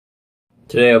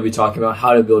Today I'll be talking about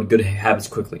how to build good habits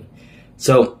quickly.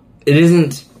 So it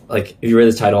isn't like, if you read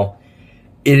the title,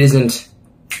 it isn't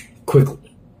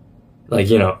quickly. Like,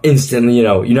 instantly,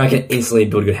 you're not going to instantly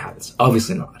build good habits.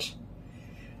 Obviously not.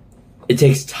 It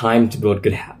takes time to build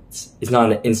good habits. It's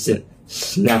not an instant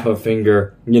snap of a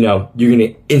finger, you're going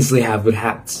to instantly have good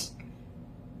habits.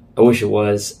 I wish it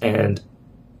was,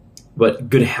 but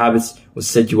good habits will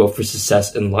set you up for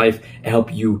success in life and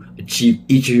help you achieve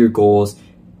each of your goals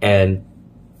and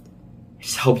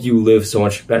just help you live so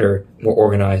much better, more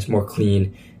organized, more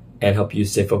clean, and help you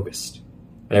stay focused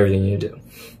on everything you do.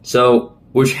 So,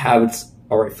 which habits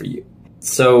are right for you?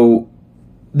 So,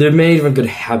 there are many different good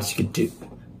habits you could do.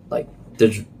 Like,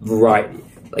 there's variety.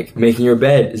 Like, making your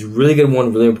bed is a really good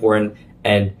one, really important,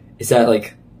 and it's that,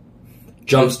 like,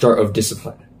 jump start of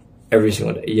discipline every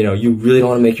single day. You really don't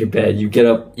want to make your bed. You get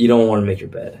up, you don't want to make your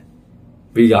bed.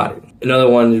 But you got it. Another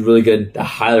one is really good that I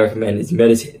highly recommend is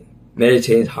meditating.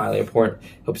 Meditating is highly important.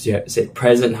 Helps you stay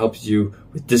present, helps you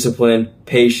with discipline,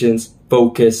 patience,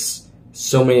 focus,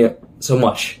 so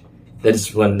much. That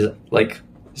discipline, like,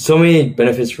 so many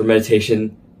benefits for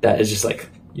meditation that is just like,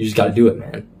 you just gotta do it,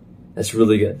 man. That's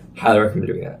really good. Highly recommend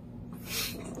doing that.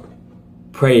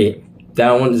 Praying.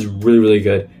 That one is really, really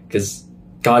good because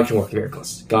God can work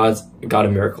miracles. God's a God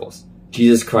of miracles.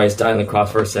 Jesus Christ died on the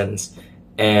cross for our sins,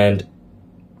 and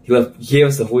He gave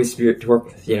us the Holy Spirit to work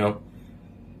with,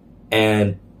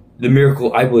 And the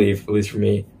miracle, I believe, at least for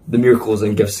me, the miracles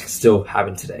and gifts still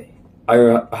happen today.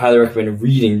 I highly recommend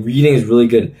reading. Reading is really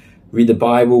good. Read the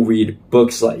Bible, read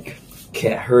books like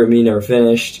Can't Hurt Me, Never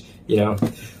Finished,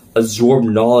 absorb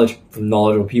knowledge from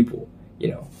knowledgeable people.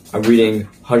 I'm reading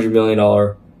 $100 million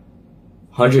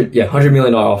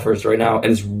offers right now,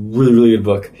 and it's a really, really good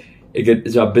book.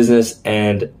 It's about business,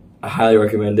 and I highly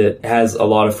recommend it. It has a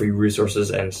lot of free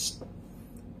resources, and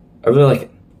I really like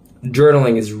it.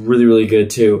 Journaling is really, really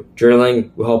good too.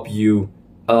 Journaling will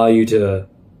allow you to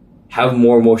have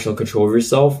more emotional control of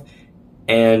yourself,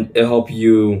 and it'll help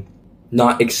you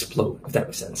not explode, if that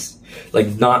makes sense.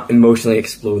 Like, not emotionally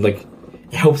explode. Like,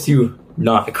 it helps you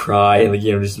not cry and,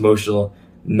 just emotional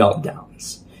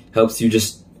meltdowns. It helps you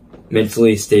just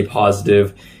mentally stay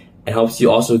positive, and helps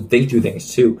you also think through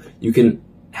things too. You can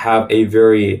have a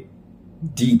very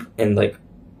deep and,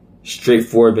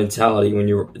 straightforward mentality when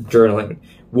you're journaling.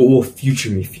 What will future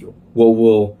me feel? What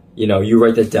will, you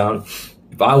write that down.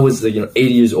 If I was 80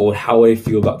 years old, how would I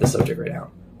feel about this subject right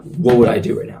now? What would I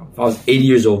do right now? If I was 80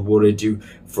 years old, what would I do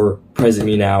for present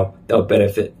me now that would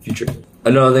benefit future me?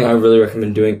 Another thing I really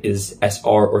recommend doing is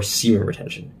SR, or semen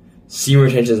retention. Semen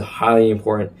retention is highly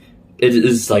important. It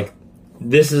is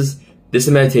this is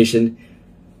meditation,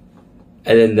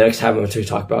 and then the next habit I'm going to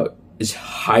talk about is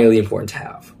highly important to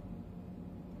have.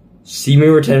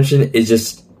 Semen retention is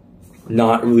just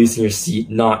not releasing your seed,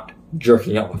 not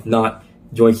jerking off, not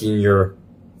yoinking your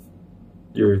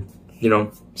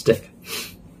stick.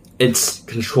 It's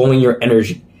controlling your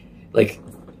energy.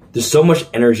 There's so much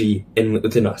energy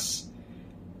within us.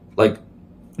 A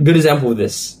good example of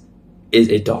this is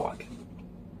a dog.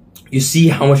 You see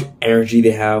how much energy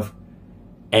they have,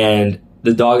 and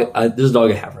there's a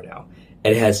dog I have right now,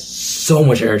 and it has so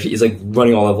much energy. It's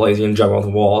running all over the place and jumping off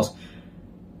the walls.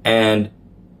 And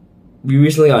we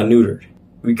recently got neutered.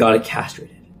 We got it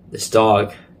castrated. This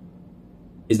dog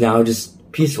is now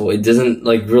just peaceful. It doesn't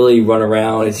really run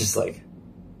around. It's just it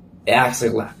acts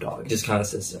like a lap dog. It just kind of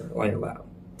sits there on your lap.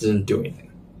 It doesn't do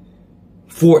anything.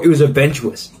 Before, it was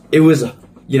adventurous. It was,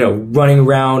 running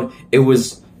around. It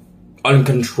was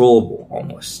uncontrollable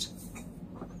almost.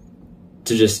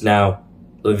 To just now,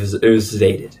 it was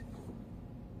sedated.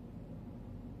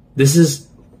 This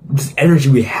energy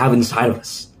we have inside of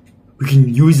us. We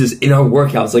can use this in our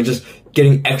workouts, just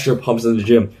getting extra pumps in the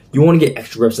gym. You want to get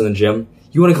extra reps in the gym.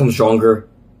 You want to come stronger.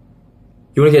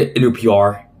 You want to get a new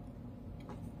PR.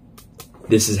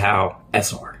 This is how.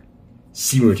 SR.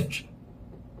 Semen retention.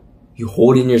 You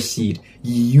hold in your seed.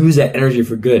 You use that energy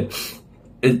for good.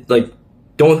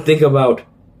 Don't think about,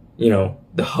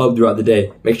 the hub throughout the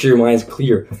day. Make sure your mind's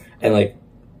clear and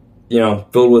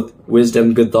filled with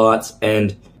wisdom, good thoughts,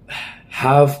 and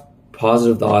have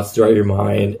positive thoughts throughout your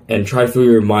mind, and try to fill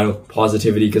your mind with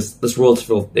positivity, because this world's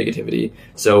filled with negativity.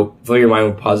 So fill your mind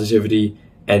with positivity,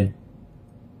 and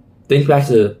think back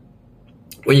to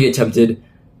when you get tempted.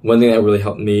 One thing that really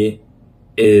helped me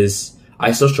is,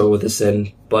 I still struggle with this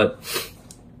sin, but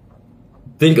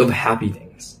think of happy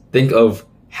things. Think of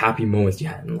happy moments you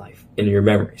had in life, in your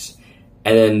memories.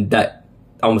 And then that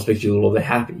almost makes you a little bit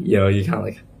happy. You're kind of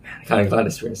man, I'm kind of glad I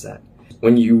experienced that.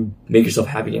 When you make yourself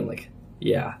happy again,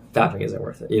 yeah, fapping isn't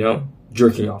worth it,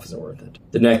 Jerking off isn't worth it.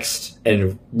 The next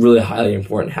and really highly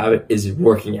important habit is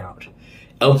working out.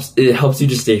 it helps you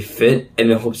just stay fit,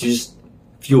 and it helps you just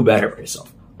feel better about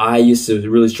yourself. I used to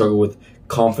really struggle with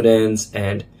confidence,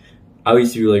 and I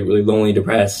used to be like really lonely,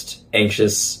 depressed,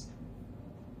 anxious,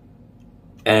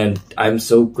 and I'm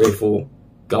so grateful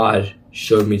God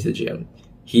showed me to the gym.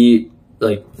 He,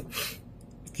 like,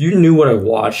 if you knew what I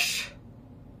watched,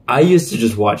 I used to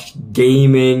just watch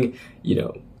gaming, you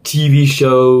know, TV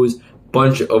shows,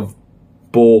 bunch of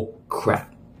bull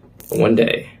crap. But one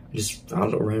day, I just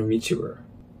found a random YouTuber.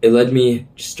 It led me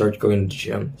to start going to the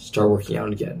gym, start working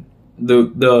out again.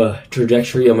 The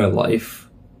trajectory of my life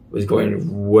was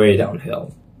going way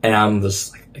downhill. And I'm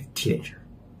just like a teenager.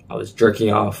 I was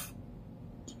jerking off,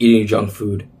 eating junk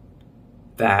food,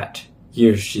 fat.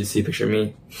 You should see a picture of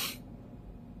me.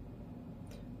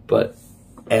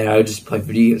 And I would just play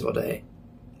video games all day.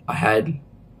 I had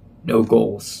no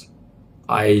goals.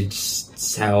 I just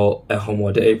sat at home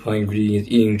all day playing video games,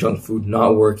 eating junk food,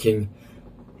 not working,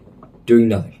 doing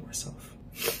nothing for myself,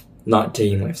 not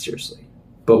taking life seriously.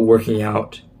 But working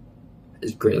out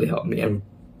has greatly helped me. I'm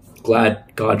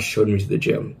glad God showed me to the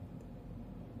gym.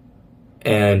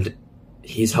 And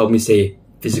He's helped me stay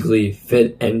physically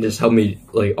fit and just helped me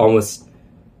like almost,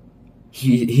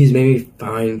 He's made me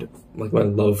find like my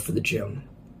love for the gym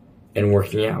and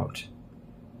working out.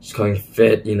 Just going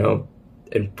fit, you know,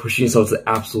 and pushing yourself to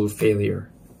absolute failure.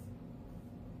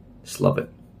 Just love it.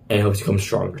 And it helps you become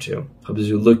stronger too. Helps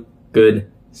you look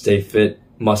good, stay fit,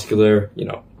 muscular, you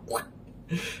know.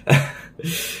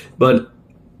 But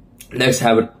next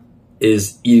habit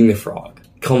is eating the frog.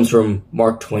 It comes from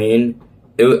Mark Twain.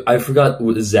 I forgot the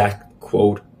exact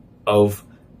quote of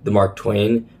the Mark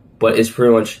Twain, but it's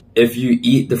pretty much, if you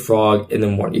eat the frog in the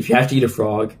morning, if you have to eat a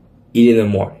frog, eat it in the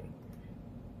morning.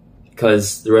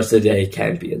 Because the rest of the day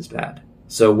can't be as bad.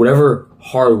 So whatever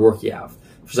hard work you have.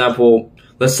 For example,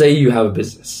 let's say you have a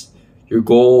business. Your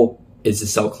goal is to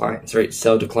sell clients, right?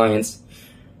 Sell to clients.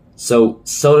 So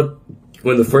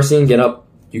when the first thing you get up,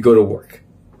 you go to work.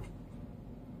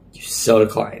 You sell to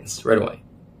clients right away.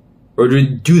 Or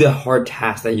do that hard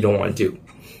task that you don't want to do.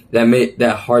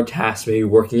 That hard task may be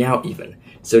working out even.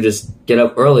 So just get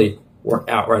up early, work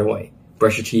out right away.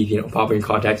 Brush your teeth, you know, pop in your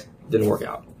contacts, then work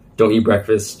out. Don't eat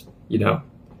breakfast, you know.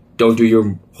 Don't do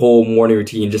your whole morning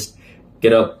routine. Just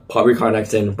get up, pop your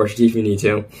contacts in, brush your teeth if you need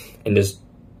to, and just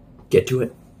get to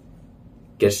it.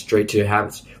 Get straight to your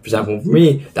habits. For example, for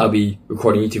me, that would be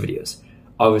recording YouTube videos.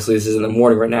 Obviously, this is in the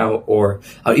morning right now, or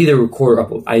I'll either record or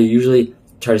upload. I usually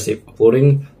try to save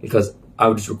uploading because I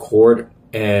would just record,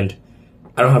 and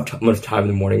I don't have much time in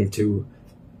the morning to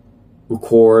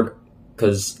record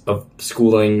because of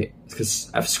schooling,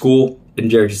 because I have school in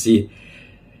JRTC.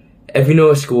 If you know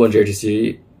a school in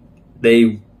JRTC,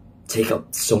 they take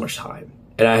up so much time,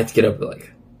 and I have to get up at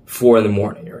like 4 in the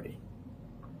morning already.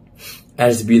 I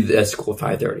have to be at school at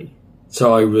 5:30,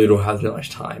 so I really don't have that much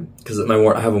time because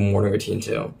I have a morning routine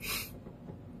too.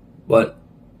 But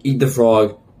eat the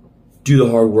frog, do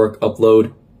the hard work,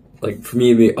 upload. Like for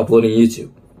me, it'd be uploading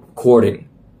YouTube, recording,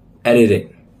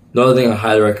 editing. Another thing I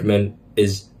highly recommend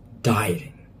is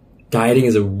dieting. Dieting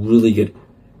is a really good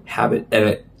habit, and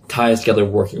it ties together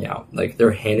working out. Like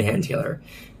they're hand in hand together.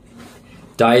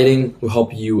 Dieting will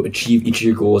help you achieve each of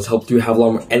your goals, help you have a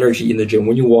lot more energy in the gym.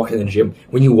 When you walk in the gym,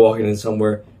 when you walk in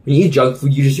somewhere, when you eat junk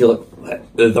food, you just feel like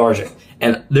lethargic.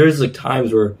 And there's like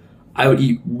times where I would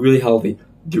eat really healthy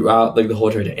throughout like the whole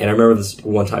entire day. And I remember this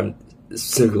one time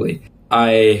specifically.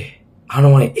 I don't know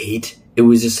what I ate. It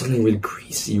was just something really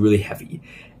greasy, really heavy.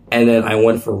 And then I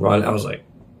went for a run. I was like,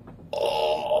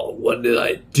 oh, what did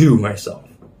I do myself?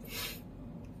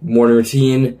 Morning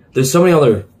routine. There's so many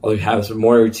other habits, but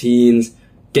morning routines,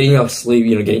 getting enough sleep,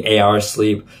 you know, getting 8 hours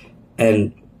sleep.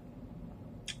 And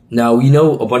now we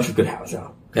know a bunch of good habits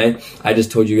now, okay? I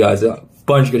just told you guys a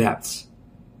bunch of good habits.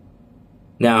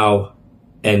 Now,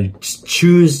 and just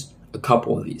choose a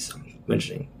couple of these I'm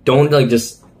mentioning. Don't like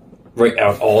just write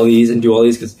out all these and do all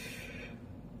these, because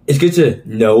it's good to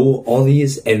know all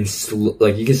these and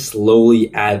like you can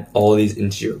slowly add all these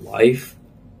into your life,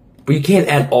 but you can't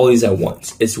add all these at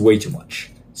once. It's way too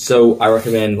much. So I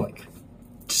recommend like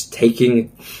just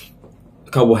taking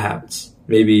a couple habits,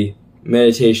 maybe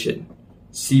meditation,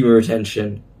 semen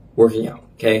retention, working out,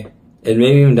 okay? And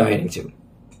maybe even dieting too.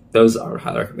 Those I would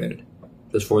highly recommend.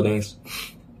 Those 4 things.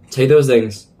 Take those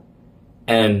things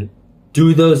and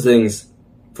do those things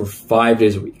for 5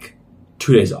 days a week,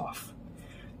 2 days off.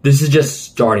 This is just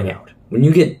starting out. When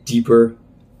you get deeper,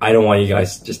 I don't want you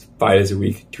guys just 5 days a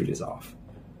week, 2 days off.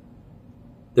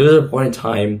 There was a point in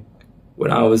time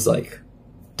when I was like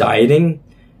dieting,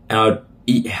 and I would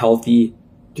eat healthy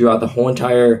throughout the whole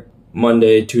entire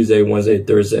Monday, Tuesday, Wednesday,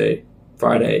 Thursday,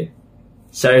 Friday,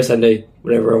 Saturday, Sunday,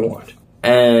 whatever I want.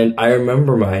 And I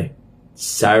remember my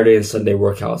Saturday and Sunday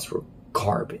workouts were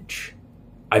garbage.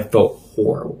 I felt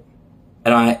horrible.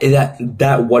 And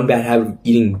that one bad habit of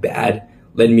eating bad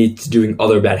led me to doing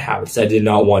other bad habits I did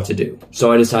not want to do.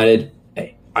 So I decided,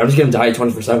 hey, I'm just gonna diet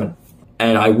 24/7.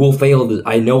 And I will fail.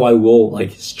 I know I will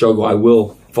like struggle. I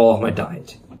will fall off my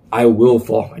diet. I will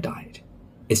fall off my diet.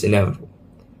 It's inevitable.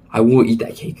 I will eat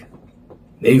that cake.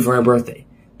 Maybe for my birthday.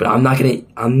 But I'm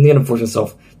gonna force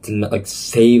myself to like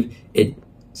save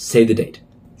the date.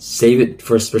 Save it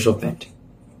for a special event.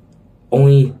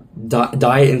 Only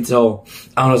diet until,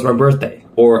 I don't know, it's my birthday.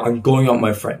 Or I'm going out with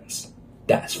my friends.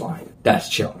 That's fine. That's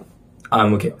chill.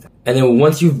 I'm okay with it. And then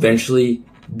once you eventually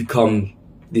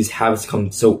these habits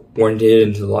come so orientated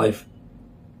into life,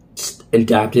 just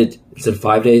adapt it. Instead of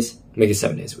 5 days, make it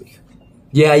 7 days a week.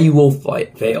 Yeah, you will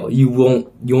fail. You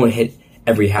won't hit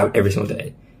every habit every single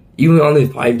day. Even on the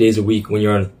 5 days a week when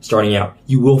you're starting out,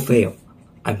 you will fail.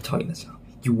 I'm telling you this now.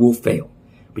 You will fail.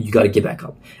 But you gotta get back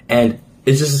up. And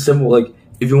it's just a simple, like,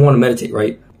 if you want to meditate,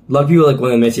 right? A lot of people, like,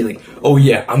 when they meditate, like, oh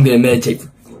yeah, I'm gonna meditate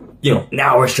for, an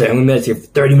hour straight. I'm gonna meditate for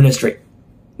 30 minutes straight.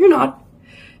 You're not.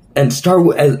 And start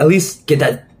with, at least get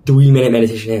that 3-minute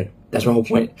meditation in. That's my whole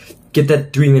point. Get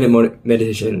that 3-minute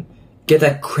meditation in. Get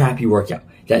that crappy workout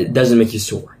that doesn't make you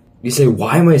sore. You say,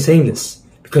 why am I saying this?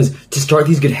 Because to start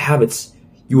these good habits,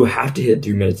 you will have to hit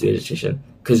 3 minutes meditation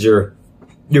because your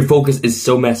focus is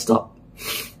so messed up.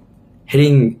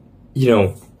 Hitting,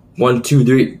 1, 2,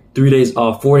 3 days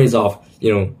off, 4 days off,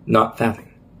 not fapping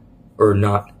or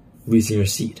not releasing your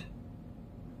seed.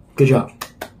 Good job.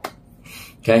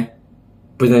 Okay?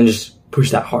 But then just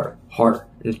push that harder,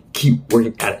 and keep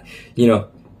working at it.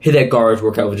 Hit that garbage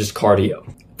workout with just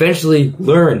cardio. Eventually,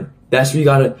 learn. That's where you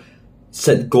gotta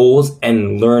set goals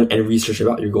and learn and research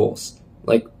about your goals.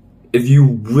 Like, if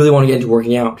you really want to get into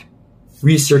working out,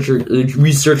 research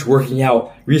working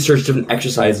out, research different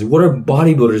exercises. What are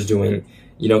bodybuilders doing?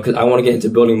 Because I want to get into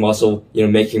building muscle,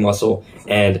 making muscle,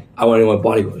 and I want to know what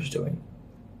bodybuilders are doing.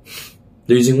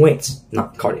 They're using weights,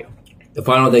 not cardio. The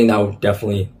final thing that will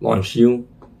definitely launch you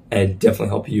and definitely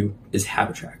help you is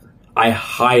habit tracker. I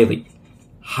highly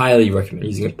recommend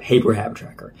using a paper habit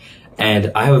tracker.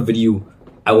 And I have a video,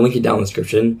 I will link it down in the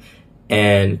description.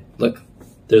 And look,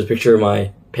 there's a picture of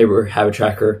my paper habit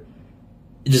tracker.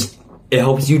 It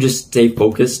helps you just stay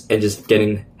focused and just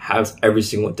getting habits every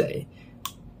single day.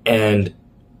 And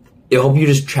it'll help you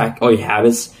just track all your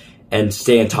habits and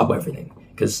stay on top of everything.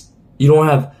 Because you don't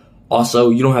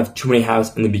have too many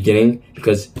habits in the beginning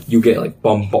because you get like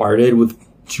bombarded with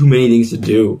too many things to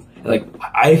do. Like,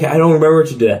 I don't remember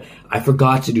to do that. I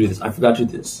forgot to do this. I forgot to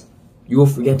do this. You will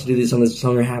forget to do this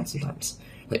on your habits sometimes.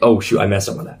 Like, oh shoot, I messed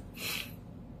up on that.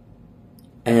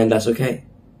 And that's okay.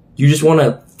 You just want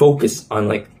to focus on,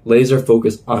 like, laser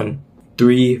focus on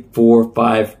 3, 4,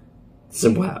 5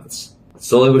 simple habits.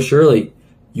 Slowly but surely,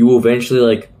 you will eventually,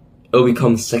 like, it'll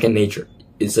become second nature.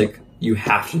 It's like, you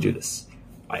have to do this.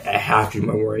 I have to do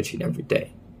my warrior routine every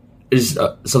day. It's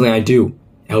something I do.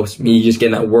 It helps me just get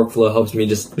in that workflow. It helps me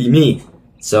just be me.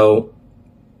 So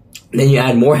then you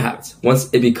add more habits. Once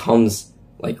it becomes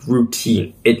like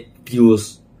routine, it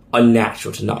feels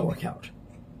unnatural to not work out.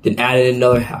 Then add in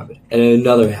another habit, and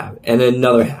another habit, and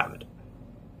another habit.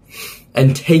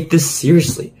 And take this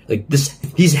seriously. Like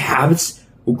these habits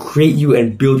will create you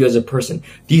and build you as a person.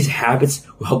 These habits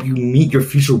will help you meet your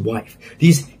future wife.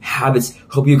 These habits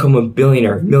will help you become a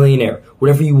billionaire, millionaire,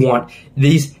 whatever you want.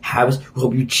 These habits will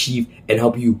help you achieve and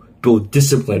help you build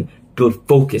discipline, build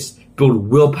focus, build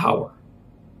willpower.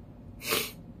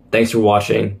 Thanks for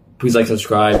watching. Please like,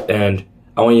 subscribe, and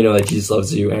I want you to know that Jesus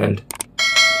loves you, and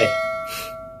hey,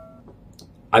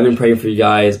 I've been praying for you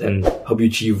guys and hope you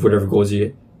achieve whatever goals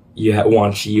you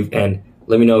want to achieve. And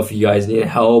let me know if you guys need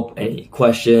help, any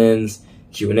questions,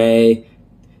 Q&A,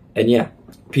 and yeah,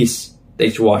 peace.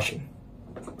 Thanks for watching.